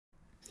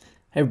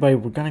Hey everybody,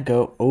 we're going to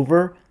go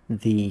over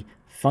the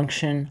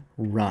function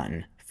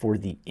run for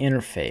the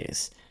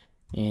interface.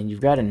 And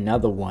you've got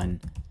another one,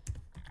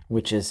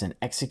 which is an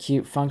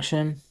execute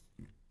function.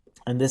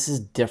 And this is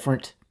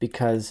different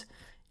because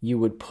you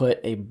would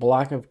put a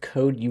block of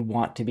code you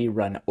want to be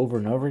run over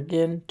and over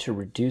again to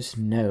reduce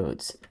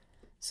nodes.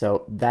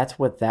 So that's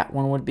what that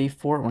one would be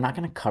for. We're not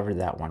going to cover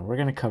that one. We're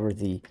going to cover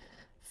the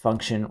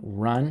function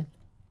run.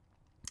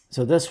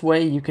 So this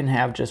way you can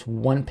have just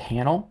one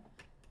panel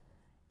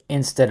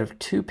instead of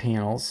two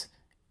panels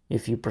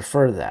if you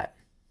prefer that.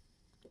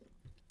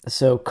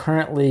 So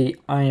currently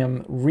I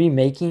am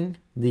remaking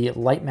the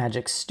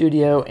LightMagic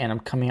Studio and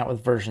I'm coming out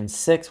with version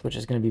 6, which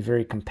is going to be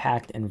very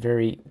compact and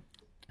very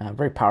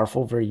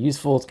powerful, very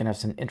useful. It's going to have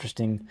some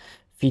interesting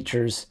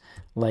features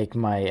like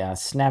my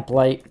snap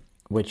light,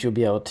 which you'll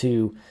be able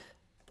to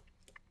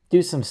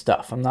do some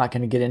stuff. I'm not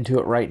going to get into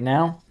it right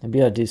now. I'll be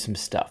able to do some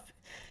stuff.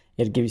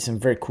 It'll give you some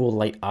very cool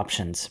light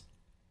options.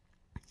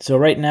 So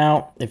right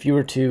now, if you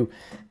were to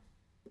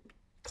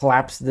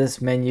collapse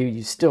this menu,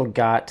 you still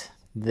got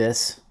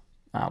this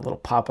little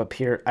pop-up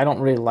here. I don't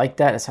really like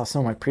that. It's how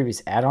some of my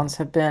previous add-ons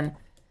have been.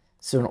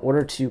 So in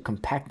order to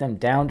compact them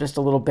down just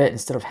a little bit,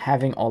 instead of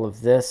having all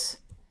of this,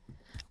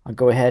 I'll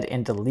go ahead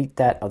and delete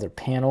that other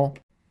panel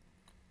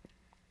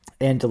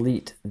and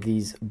delete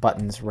these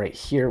buttons right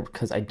here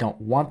because I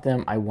don't want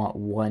them. I want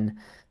one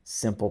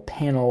simple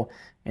panel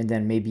and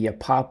then maybe a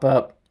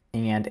pop-up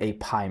and a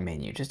pie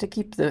menu just to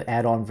keep the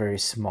add-on very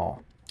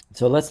small.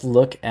 So let's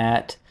look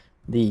at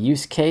the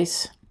use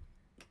case.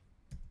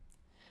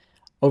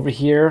 Over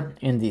here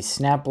in the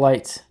Snap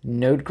Lights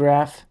node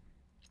graph,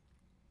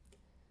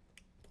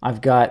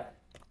 I've got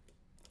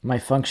my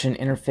function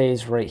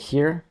interface right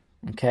here,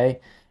 okay?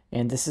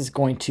 And this is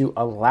going to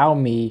allow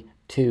me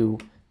to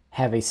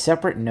have a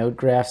separate node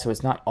graph so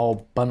it's not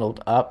all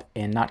bundled up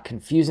and not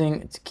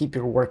confusing. It's keep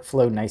your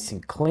workflow nice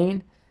and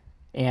clean.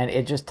 And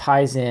it just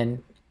ties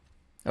in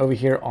over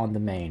here on the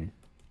main.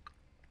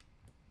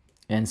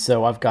 And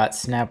so I've got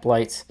Snap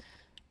Lights,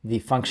 the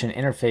function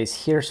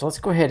interface here. So let's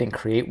go ahead and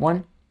create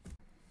one.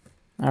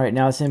 All right,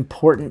 now it's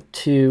important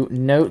to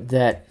note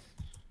that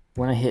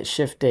when I hit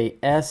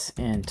Shift-A-S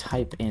and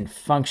type in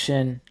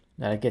function,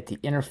 that I get the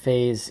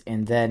interface,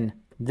 and then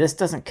this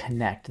doesn't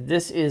connect.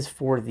 This is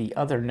for the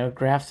other node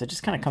graph, so it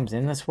just kind of comes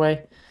in this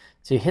way.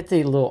 So you hit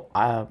the little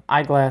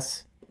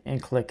eyeglass and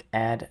click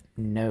Add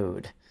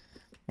Node.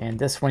 And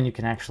this one you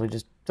can actually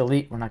just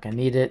delete. We're not going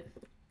to need it.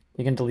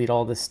 You can delete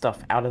all this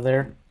stuff out of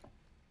there.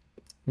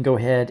 Go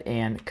ahead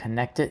and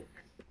connect it.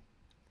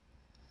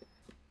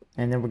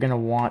 And then we're going to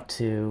want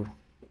to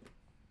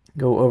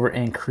go over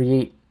and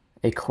create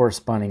a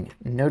corresponding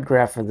node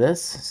graph for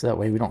this, so that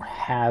way we don't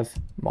have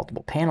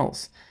multiple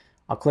panels.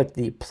 I'll click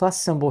the plus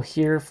symbol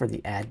here for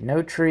the add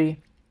node tree.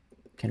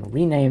 Can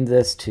rename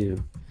this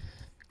to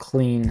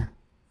clean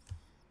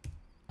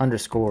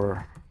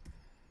underscore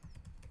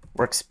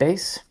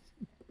workspace.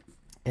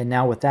 And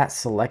now with that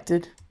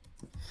selected,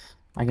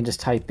 I can just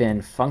type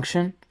in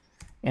function.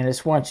 And I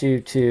just want you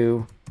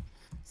to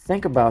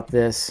think about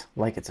this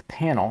like it's a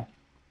panel.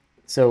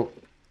 So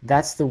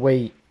that's the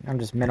way, I'm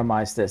just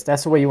minimize this.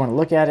 That's the way you want to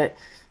look at it.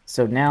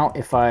 So now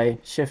if I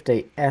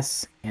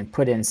Shift-A-S and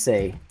put in,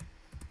 say,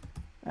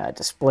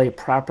 display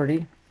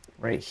property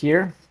right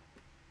here,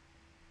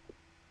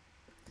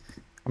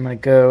 I'm going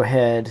to go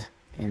ahead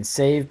and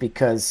save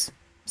because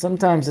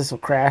sometimes this will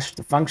crash.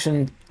 The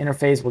function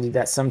interface will do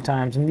that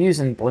sometimes. I'm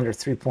using Blender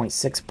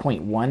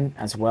 3.6.1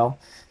 as well.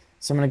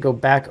 So I'm going to go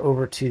back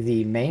over to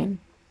the main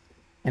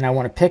and I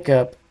want to pick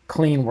up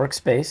clean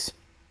workspace.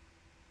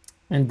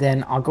 And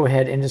then I'll go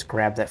ahead and just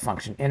grab that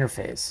function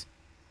interface.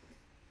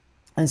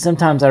 And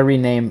sometimes I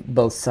rename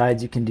both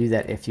sides. You can do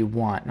that if you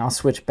want. And I'll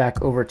switch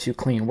back over to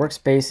clean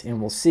workspace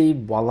and we'll see,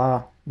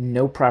 voila,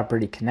 no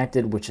property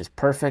connected, which is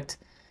perfect.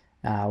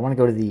 I want to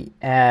go to the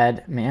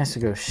add, I have to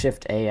go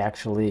Shift-A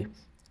actually.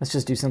 Let's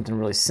just do something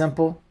really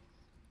simple.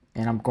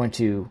 And I'm going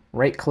to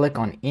right click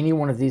on any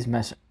one of these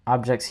mesh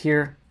objects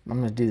here. I'm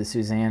going to do the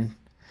Suzanne,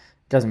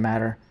 doesn't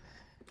matter.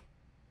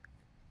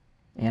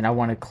 And I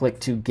want to click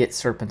to get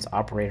Serpens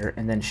operator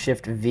and then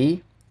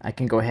Shift-V. I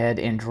can go ahead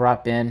and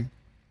drop in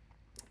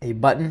a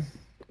button.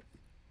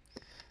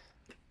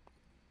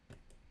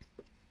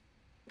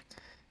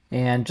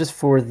 And just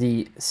for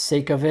the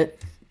sake of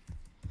it,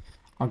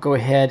 I'll go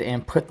ahead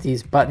and put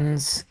these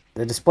buttons,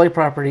 the display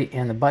property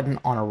and the button,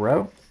 on a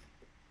row.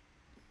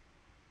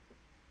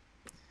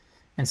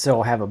 And so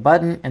I'll have a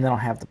button and then I'll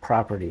have the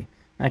property.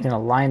 And I can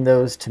align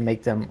those to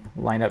make them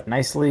line up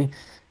nicely.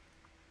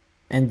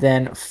 And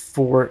then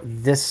for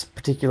this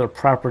particular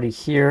property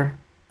here,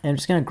 I'm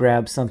just going to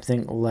grab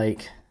something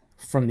like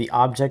from the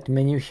object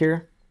menu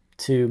here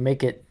to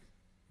make it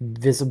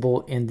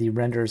visible in the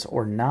renders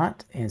or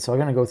not. And so I'm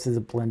going to go through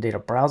the Blend Data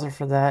browser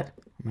for that.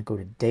 I'm going to go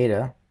to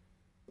Data.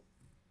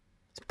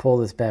 Let's pull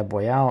this bad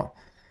boy out.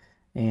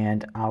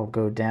 And I'll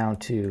go down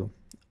to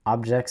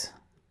Objects,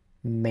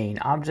 Main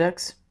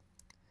Objects.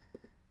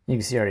 You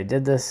can see I already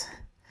did this.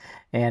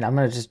 And I'm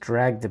going to just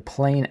drag the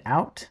plane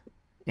out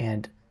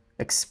and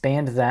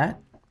expand that.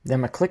 Then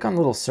I'm going to click on the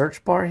little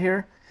search bar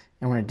here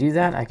And when I do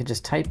that, I could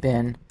just type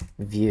in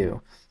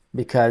view,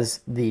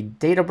 because the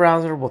data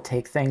browser will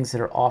take things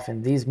that are off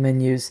in these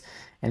menus,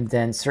 and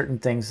then certain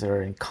things that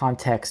are in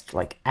context,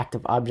 like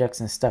active objects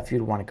and stuff,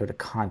 you'd want to go to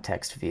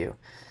context view.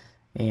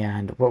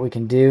 And what we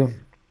can do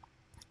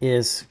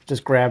is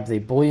just grab the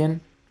Boolean,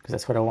 because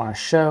that's what I want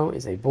to show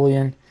is a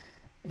Boolean,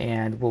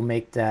 and we'll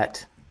make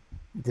that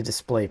the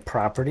display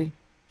property.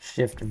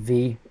 Shift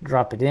V,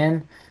 drop it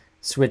in,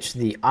 switch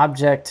the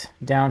object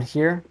down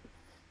here.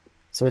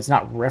 So it's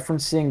not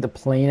referencing the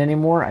plane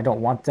anymore. I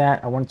don't want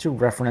that. I want it to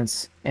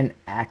reference an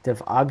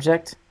active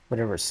object,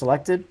 whatever is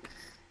selected.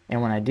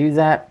 And when I do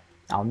that,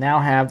 I'll now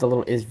have the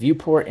little is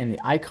viewport, and the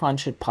icon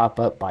should pop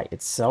up by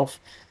itself.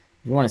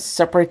 If you want to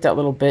separate that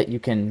little bit, you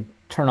can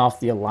turn off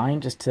the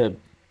align just to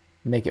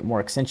make it more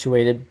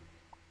accentuated.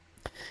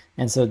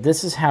 And so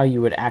this is how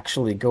you would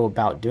actually go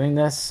about doing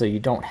this, so you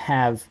don't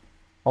have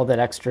all that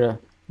extra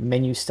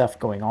menu stuff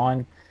going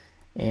on.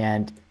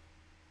 And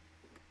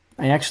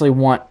I actually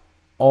want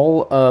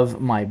all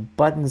of my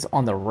buttons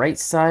on the right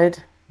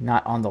side,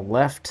 not on the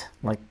left,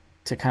 like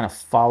to kind of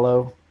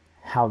follow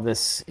how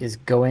this is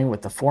going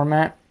with the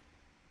format.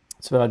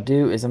 So what I'll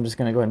do is I'm just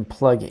going to go ahead and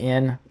plug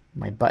in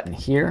my button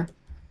here,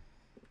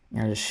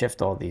 and I'll just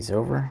shift all these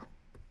over,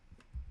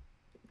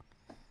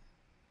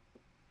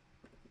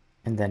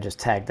 and then just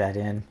tag that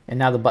in. And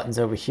now the button's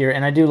over here,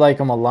 and I do like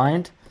them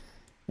aligned.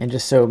 And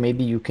just so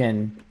maybe you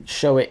can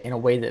show it in a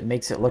way that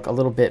makes it look a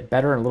little bit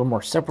better and a little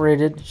more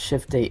separated,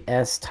 Shift A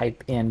S,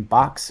 type in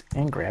box,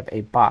 and grab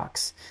a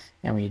box.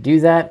 And when you do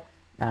that,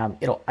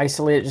 it'll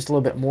isolate it just a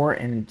little bit more,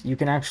 and you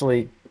can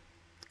actually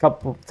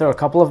throw a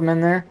couple of them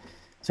in there.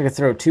 So I could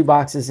throw 2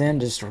 boxes in,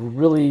 just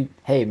really,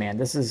 hey man,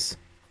 this is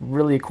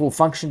really a cool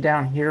function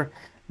down here.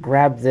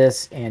 Grab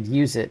this and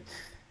use it.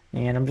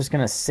 And I'm just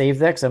going to save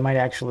that, because I might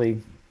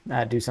actually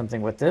do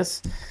something with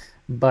this.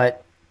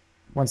 But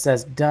once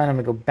that's done, I'm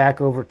going to go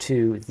back over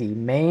to the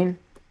main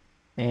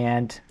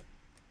and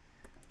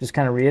just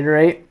kind of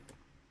reiterate,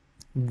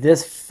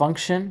 this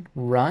function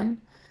run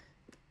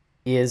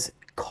is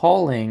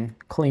calling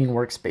clean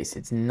workspace.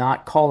 It's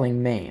not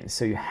calling main,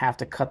 so you have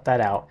to cut that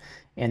out,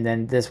 and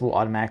then this will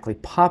automatically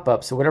pop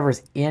up. So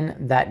whatever's in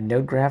that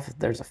node graph, if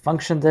there's a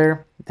function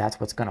there, that's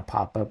what's going to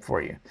pop up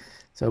for you.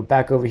 So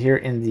back over here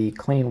in the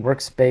clean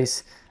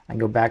workspace, I can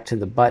go back to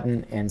the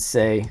button and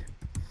say,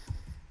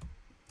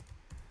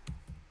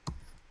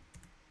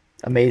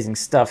 amazing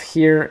stuff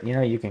here. You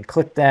know, you can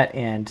click that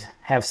and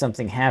have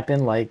something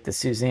happen, like the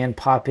Suzanne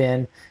pop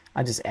in.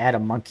 I just add a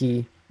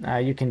monkey.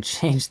 You can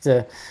change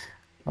the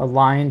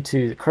align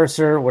to the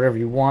cursor, whatever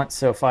you want.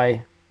 So if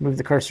I move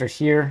the cursor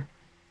here,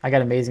 I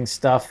got amazing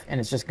stuff, and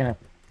it's just gonna,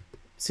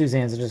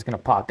 Suzanne's are just gonna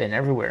pop in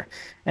everywhere.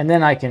 And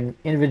then I can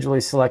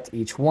individually select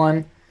each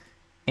one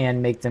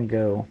and make them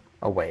go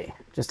away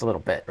just a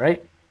little bit,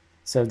 right?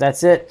 So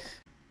that's it.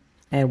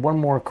 And one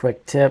more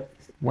quick tip.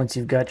 Once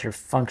you've got your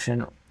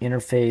function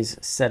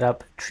interface set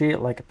up, treat it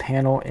like a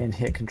panel and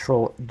hit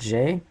Control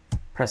J.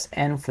 Press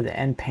N for the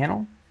N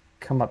panel.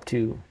 Come up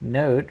to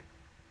Node,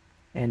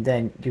 and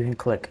then you can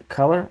click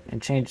Color and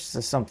change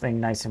to something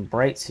nice and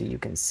bright so you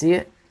can see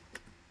it.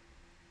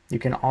 You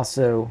can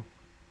also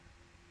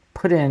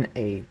put in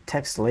a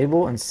text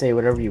label and say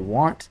whatever you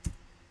want.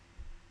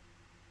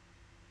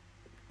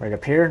 Right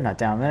up here, not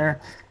down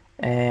there.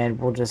 And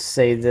we'll just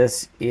say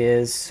this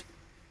is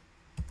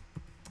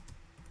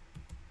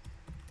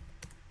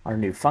our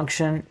new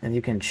function, and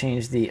you can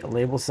change the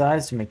label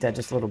size to make that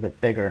just a little bit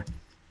bigger.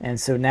 And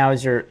so now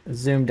as you're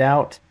zoomed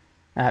out,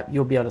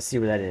 you'll be able to see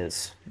where that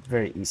is.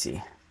 Very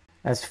easy.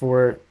 As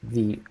for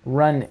the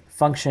run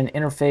function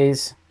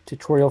interface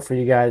tutorial for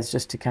you guys,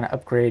 just to kind of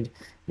upgrade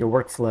your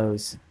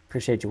workflows,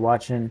 appreciate you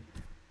watching.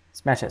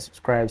 Smash that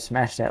subscribe,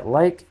 smash that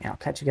like, and I'll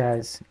catch you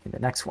guys in the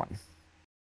next one.